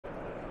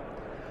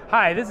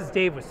Hi, this is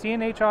Dave with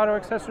C&H Auto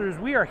Accessories.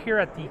 We are here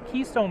at the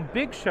Keystone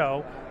Big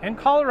Show in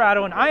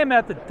Colorado, and I am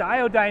at the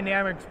Diode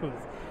Dynamics booth.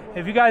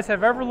 If you guys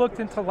have ever looked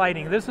into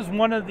lighting, this is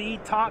one of the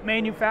top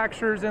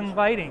manufacturers in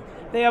lighting.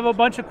 They have a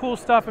bunch of cool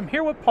stuff. I'm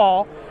here with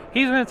Paul.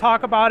 He's going to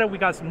talk about it. We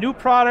got some new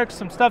products,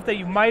 some stuff that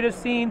you might have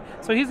seen.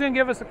 So he's going to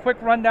give us a quick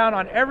rundown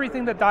on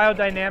everything that Diode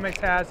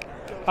Dynamics has.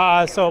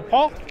 So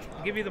Paul,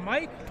 I'll give you the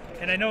mic.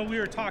 And I know we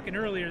were talking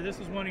earlier, this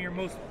is one of your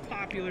most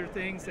popular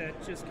things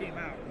that just came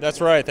out. That's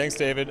right, thanks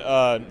David.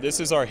 This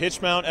is our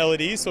hitch mount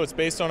LED, so it's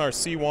based on our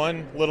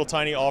C1 little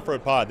tiny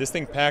off-road pod. This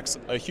thing packs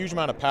a huge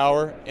amount of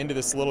power into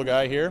this little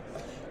guy here.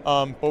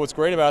 But what's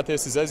great about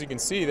this is, as you can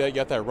see, that you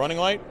got that running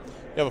light.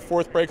 You have a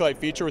fourth brake light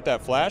feature with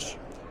that flash.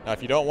 Now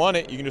if you don't want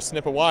it, you can just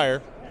snip a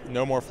wire,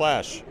 no more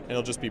flash, and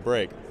it'll just be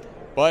brake.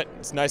 But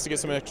it's nice to get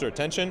some extra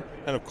attention,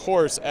 and of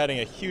course adding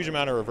a huge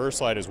amount of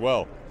reverse light as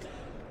well.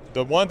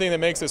 The one thing that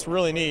makes this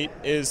really neat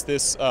is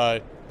this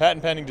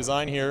patent pending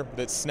design here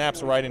that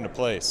snaps right into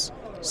place.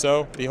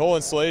 So the whole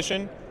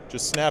installation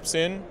just snaps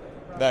in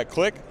that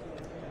click,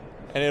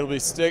 and it'll be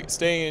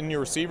staying in your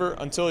receiver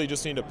until you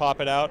just need to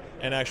pop it out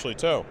and actually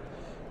tow.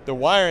 The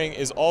wiring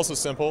is also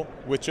simple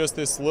with just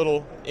this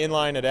little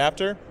inline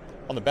adapter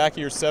on the back of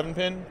your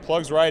 7-pin,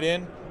 plugs right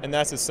in, and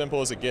that's as simple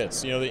as it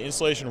gets. You know, the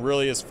installation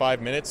really is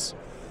 5 minutes.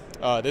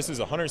 This is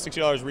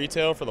 $160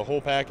 retail for the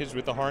whole package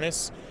with the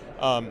harness.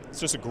 It's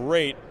just a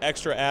great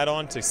extra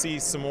add-on to see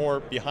some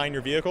more behind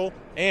your vehicle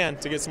and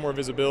to get some more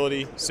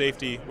visibility,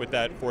 safety with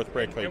that fourth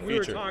brake light feature. And we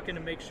were talking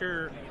to make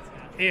sure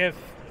if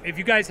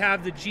you guys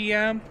have the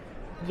GM,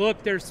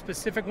 look, there's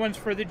specific ones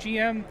for the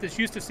GM. This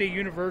used to say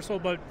universal,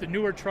 but the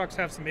newer trucks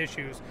have some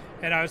issues.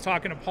 And I was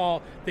talking to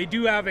Paul, they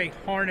do have a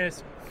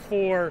harness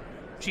for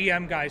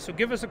GM guys. So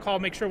give us a call,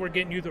 make sure we're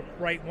getting you the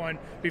right one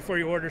before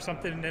you order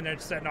something and then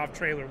it's setting off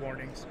trailer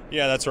warnings.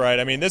 Yeah, that's right.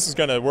 I mean, this is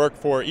going to work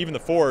for even the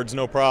Fords,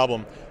 no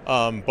problem.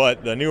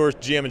 But the newer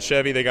GM and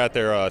Chevy, they got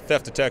their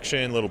theft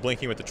detection, little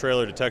blinking with the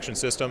trailer detection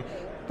system.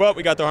 But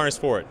we got the harness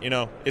for it. You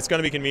know, it's going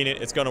to be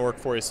convenient. It's going to work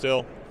for you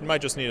still. You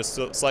might just need a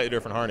slightly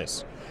different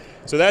harness.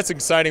 So that's an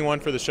exciting one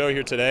for the show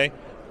here today.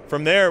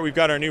 From there, we've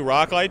got our new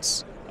rock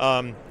lights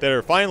that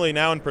are finally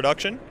now in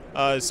production.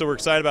 So we're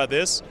excited about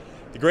this.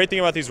 The great thing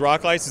about these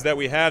rock lights is that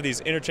we have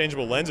these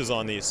interchangeable lenses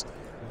on these,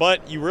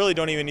 but you really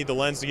don't even need the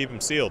lens to keep them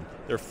sealed.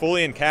 They're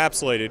fully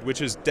encapsulated, which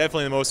is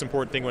definitely the most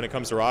important thing when it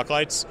comes to rock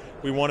lights.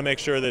 We want to make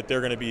sure that they're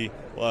going to be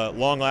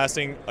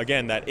long-lasting.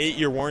 Again, that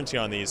 8-year warranty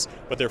on these,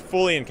 but they're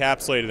fully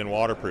encapsulated and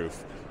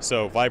waterproof.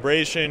 So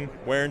vibration,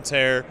 wear and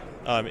tear,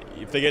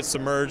 if they get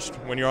submerged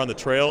when you're on the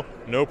trail,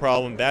 no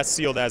problem. That's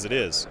sealed as it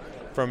is.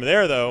 From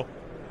there, though,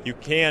 you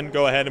can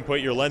go ahead and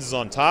put your lenses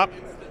on top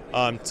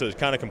to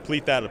kind of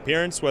complete that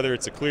appearance, whether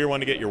it's a clear one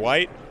to get your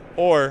white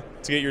or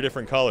to get your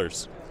different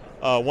colors.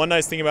 One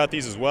nice thing about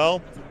these as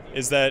well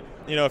is that,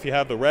 you know, if you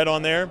have the red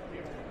on there,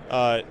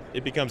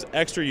 it becomes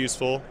extra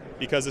useful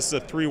because this is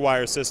a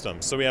 3-wire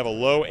system. So we have a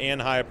low and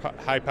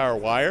high power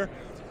wire.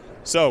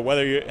 So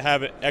whether you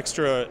have an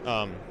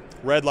extra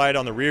red light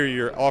on the rear of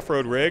your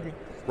off-road rig,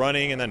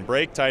 running and then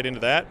brake tied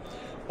into that,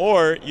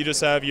 or you just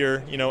have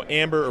your, you know,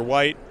 amber or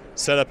white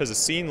set up as a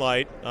scene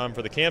light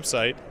for the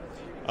campsite,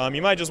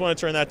 you might just want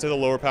to turn that to the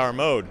lower power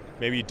mode.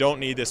 Maybe you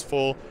don't need this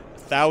full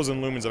 1,000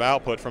 lumens of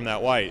output from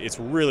that white. It's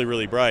really,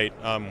 really bright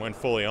when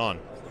fully on.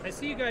 I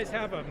see you guys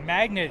have a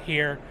magnet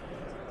here.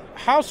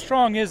 How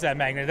strong is that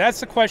magnet? That's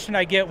the question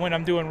I get when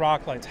I'm doing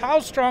rock lights. How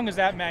strong is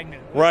that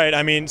magnet? Right.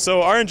 I mean,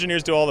 so our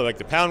engineers do all the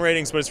pound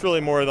ratings, but it's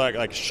really more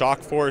like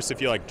shock force.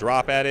 If you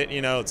drop at it,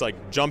 you know, it's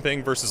like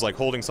jumping versus like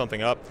holding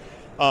something up.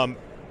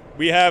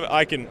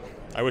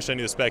 I wish I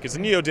knew the spec. It's a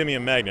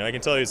neodymium magnet. I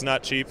can tell you it's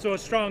not cheap. So a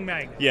strong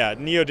magnet. Yeah,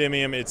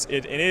 neodymium. And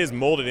it is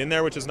molded in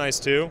there, which is nice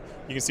too.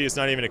 You can see it's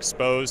not even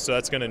exposed, so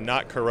that's going to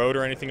not corrode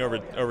or anything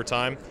over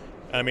time.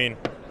 I mean,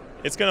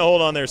 it's going to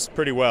hold on there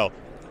pretty well.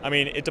 I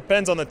mean, it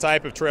depends on the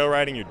type of trail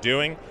riding you're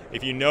doing.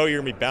 If you know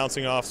you're going to be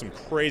bouncing off some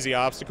crazy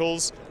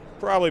obstacles,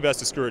 probably best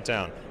to screw it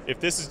down. If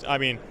this is,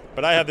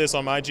 but I have this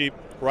on my Jeep,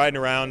 riding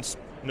around,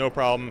 no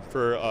problem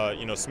for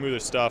smoother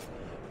stuff.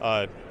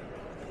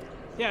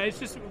 Yeah, it's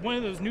just one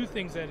of those new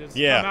things that has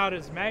come out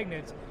as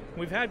magnets.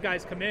 We've had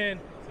guys come in,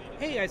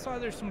 hey, I saw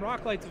there's some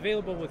rock lights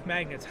available with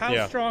magnets.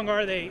 How strong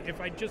are they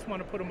if I just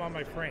want to put them on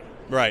my frame?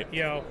 Right.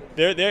 You know,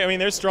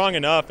 they're strong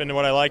enough, and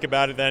what I like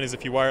about it then is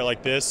if you wire it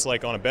like this,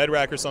 like on a bed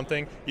rack or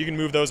something, you can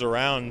move those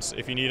around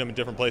if you need them in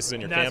different places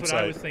in your campsite. That's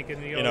what I was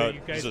thinking. You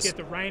guys get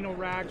the Rhino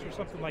racks or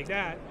something like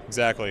that.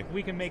 Exactly.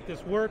 We can make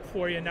this work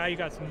for you. Now you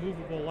got some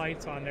movable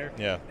lights on there.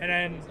 Yeah. And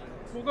then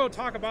we'll go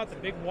talk about the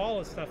big wall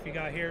of stuff you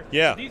got here.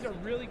 Yeah. These are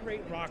really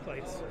great rock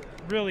lights.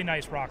 Really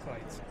nice rock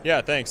lights.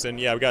 Yeah, thanks. And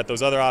yeah, we got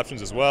those other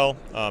options as well.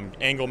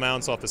 Angle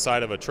mounts off the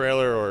side of a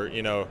trailer or,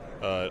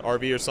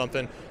 RV or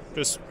something.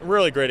 Just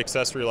really great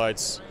accessory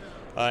lights.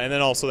 And then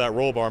also that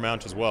roll bar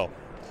mount as well.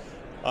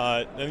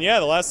 And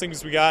yeah, the last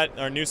things we got,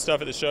 our new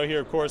stuff at the show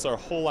here, of course, our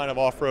whole line of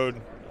off-road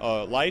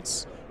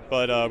lights.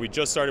 But we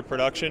just started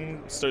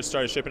production,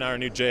 started shipping out our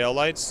new JL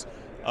lights.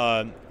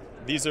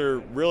 These are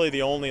really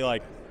the only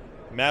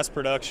mass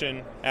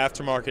production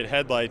aftermarket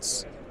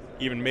headlights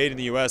even made in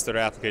the US that are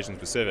application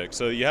specific.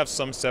 So you have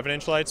some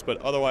 7-inch lights,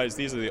 but otherwise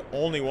these are the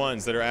only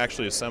ones that are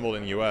actually assembled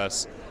in the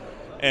US.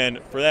 And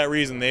for that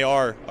reason, they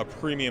are a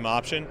premium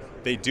option.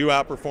 They do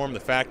outperform the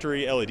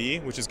factory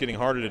LED, which is getting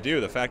harder to do.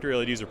 The factory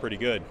LEDs are pretty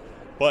good.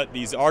 But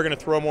these are going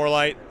to throw more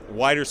light,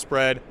 wider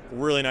spread,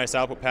 really nice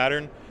output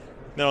pattern.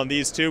 Then on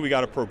these two, we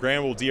got a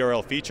programmable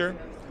DRL feature.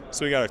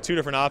 So we got our 2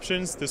 different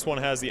options. This one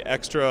has the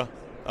extra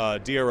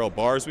DRL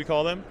bars, we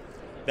call them.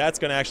 That's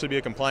going to actually be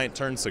a compliant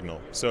turn signal.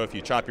 So if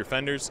you chop your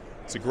fenders,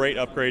 it's a great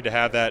upgrade to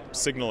have that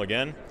signal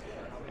again.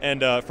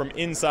 And from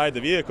inside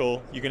the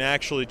vehicle, you can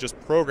actually just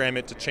program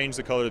it to change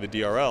the color of the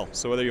DRL.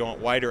 So whether you want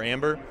white or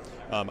amber,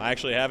 I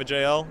actually have a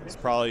JL. This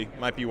probably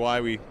might be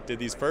why we did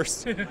these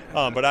first.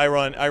 But I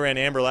ran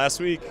amber last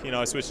week. You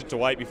know, I switched it to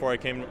white before I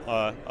came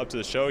up to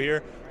the show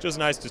here. Just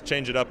nice to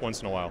change it up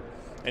once in a while.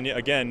 And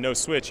again, no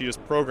switch. You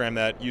just program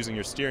that using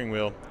your steering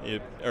wheel,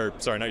 or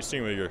sorry, not your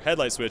steering wheel, your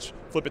headlight switch.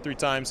 Flip it 3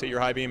 times, hit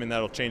your high beam, and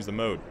that'll change the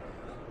mode.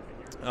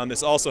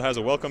 This also has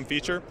a welcome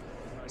feature,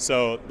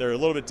 so they're a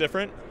little bit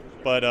different.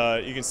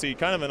 But you can see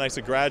kind of a nice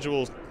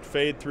gradual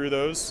fade through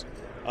those.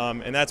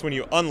 And that's when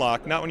you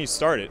unlock, not when you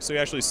start it. So you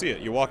actually see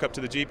it. You walk up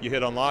to the Jeep, you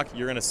hit unlock,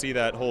 you're going to see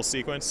that whole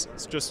sequence.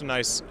 It's just a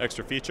nice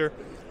extra feature.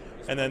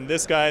 And then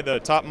this guy, the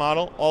top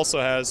model, also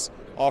has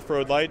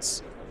off-road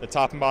lights, the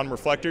top and bottom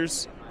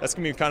reflectors. That's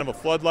going to be kind of a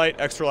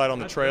floodlight, extra light on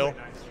the trail.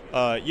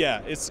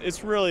 Yeah,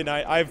 it's really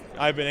nice.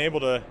 I've been able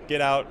to get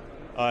out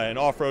and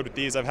off-road with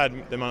these. I've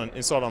had them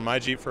installed on my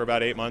Jeep for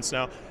about 8 months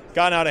now.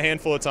 Gotten out a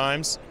handful of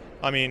times.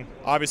 I mean,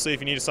 obviously,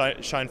 if you need to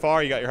shine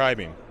far, you got your high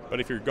beam.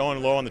 But if you're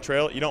going low on the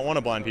trail, you don't want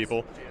to blind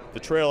people. The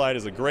trail light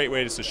is a great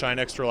way just to shine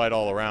extra light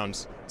all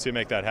around to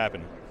make that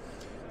happen.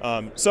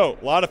 So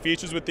a lot of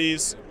features with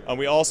these.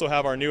 We also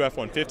have our new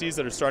F-150s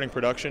that are starting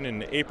production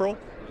in April.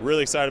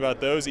 Really excited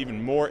about those.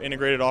 Even more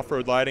integrated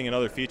off-road lighting and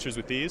other features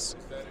with these.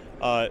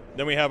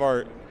 Then we have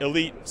our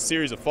Elite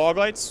series of fog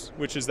lights,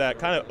 which is that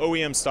kind of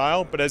OEM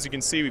style, but as you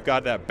can see, we've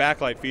got that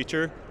backlight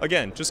feature.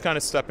 Again, just kind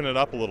of stepping it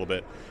up a little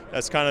bit.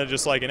 That's kind of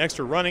just like an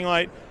extra running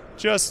light,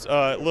 just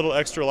a little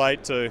extra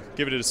light to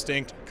give it a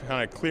distinct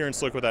kind of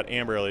clearance look with that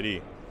amber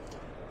LED.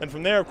 And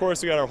from there, of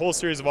course, we got our whole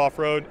series of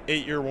off-road,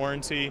 8-year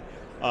warranty.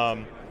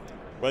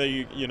 Whether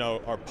you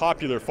know our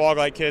popular fog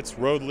light kits,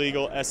 road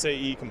legal,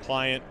 SAE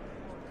compliant,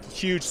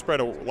 huge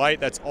spread of light.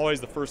 That's always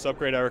the first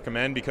upgrade I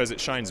recommend because it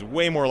shines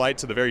way more light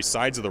to the very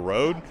sides of the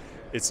road.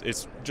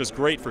 It's just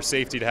great for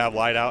safety to have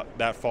light out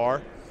that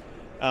far.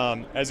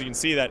 As you can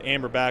see, that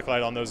amber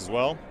backlight on those as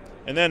well.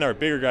 And then our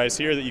bigger guys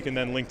here that you can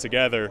then link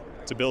together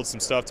to build some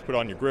stuff to put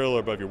on your grill or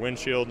above your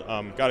windshield.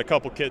 Got a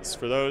couple kits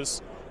for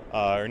those.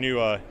 Our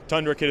new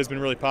Tundra kit has been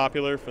really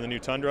popular for the new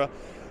Tundra.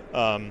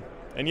 And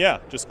yeah,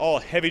 just all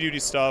heavy-duty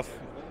stuff,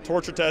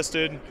 torture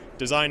tested,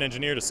 designed,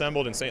 engineered,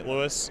 assembled in St.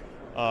 Louis.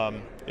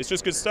 It's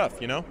just good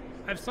stuff, you know?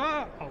 I've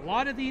saw a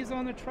lot of these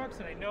on the trucks,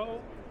 and I know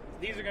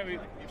these are going to be...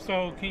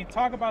 So can you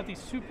talk about these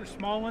super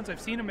small ones? I've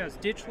seen them as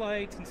ditch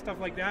lights and stuff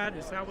like that.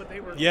 Is that what they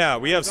were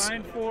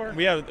designed for?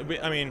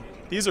 I mean,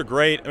 these are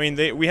great. I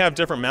mean, we have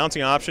different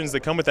mounting options that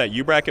come with that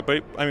U-bracket,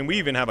 but I mean, we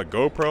even have a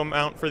GoPro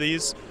mount for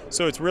these.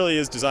 So it really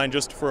is designed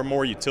just for a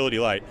more utility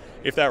light.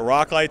 If that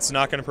rock light's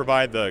not going to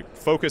provide the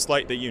focus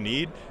light that you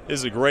need, this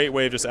is a great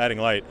way of just adding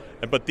light.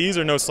 But these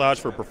are no slouch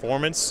for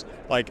performance.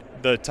 Like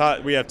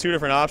we have 2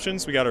 different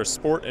options. We got our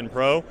Sport and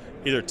Pro,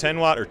 either 10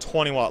 watt or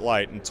 20 watt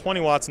light. And 20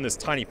 watts in this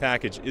tiny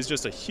package is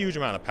just a huge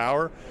amount of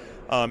power.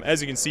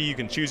 As you can see, you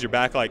can choose your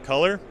backlight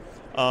color.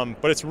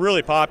 But it's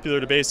really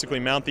popular to basically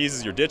mount these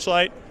as your ditch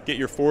light, get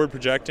your forward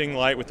projecting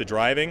light with the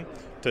driving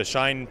to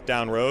shine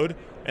down road.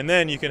 And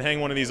then you can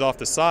hang one of these off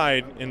the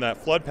side in that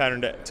flood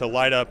pattern to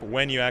light up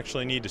when you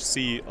actually need to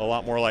see a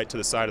lot more light to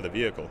the side of the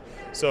vehicle.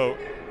 So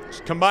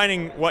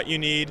combining what you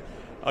need,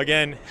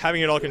 again,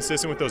 having it all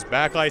consistent with those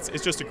backlights,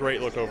 it's just a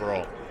great look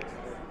overall.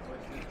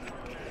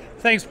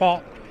 Thanks,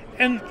 Paul.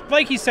 And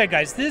like you said,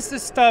 guys, this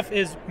stuff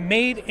is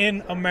made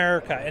in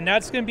America, and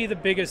that's going to be the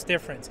biggest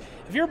difference.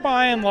 If you're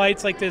buying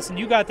lights like this and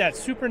you got that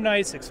super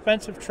nice,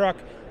 expensive truck,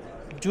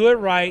 do it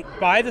right.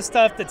 Buy the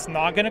stuff that's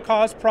not going to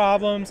cause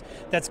problems,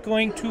 that's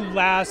going to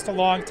last a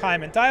long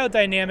time. And Diode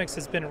Dynamics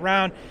has been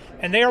around,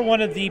 and they are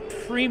one of the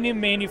premium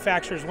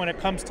manufacturers when it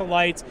comes to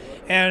lights.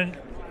 And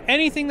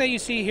anything that you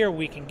see here,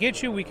 we can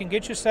get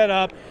you set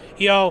up,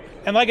 you know.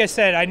 And like I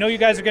said, I know you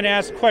guys are going to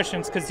ask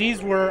questions because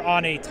these were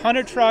on a ton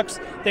of trucks.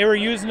 They were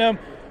using them.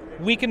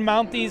 We can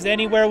mount these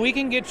anywhere. We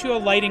can get you a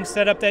lighting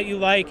setup that you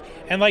like.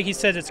 And like he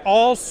said, it's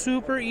all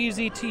super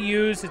easy to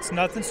use. It's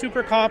nothing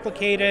super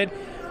complicated.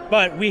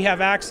 But we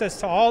have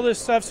access to all this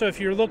stuff, so if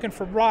you're looking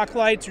for rock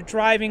lights or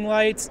driving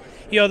lights,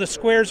 you know, the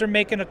squares are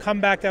making a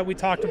comeback that we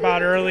talked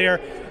about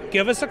earlier.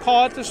 Give us a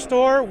call at the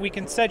store. We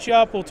can set you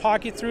up. We'll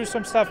talk you through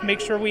some stuff, make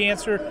sure we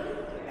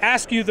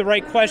ask you the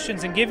right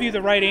questions and give you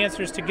the right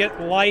answers to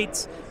get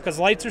lights, because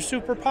lights are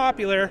super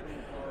popular.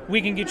 We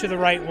can get you the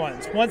right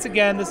ones. Once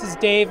again, this is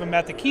Dave. I'm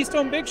at the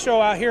Keystone Big Show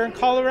out here in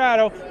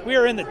Colorado. We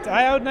are in the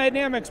Diode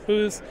Dynamics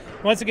booth.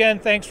 Once again,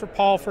 thanks for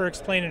Paul for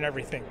explaining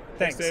everything.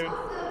 Thanks. David.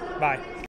 Bye.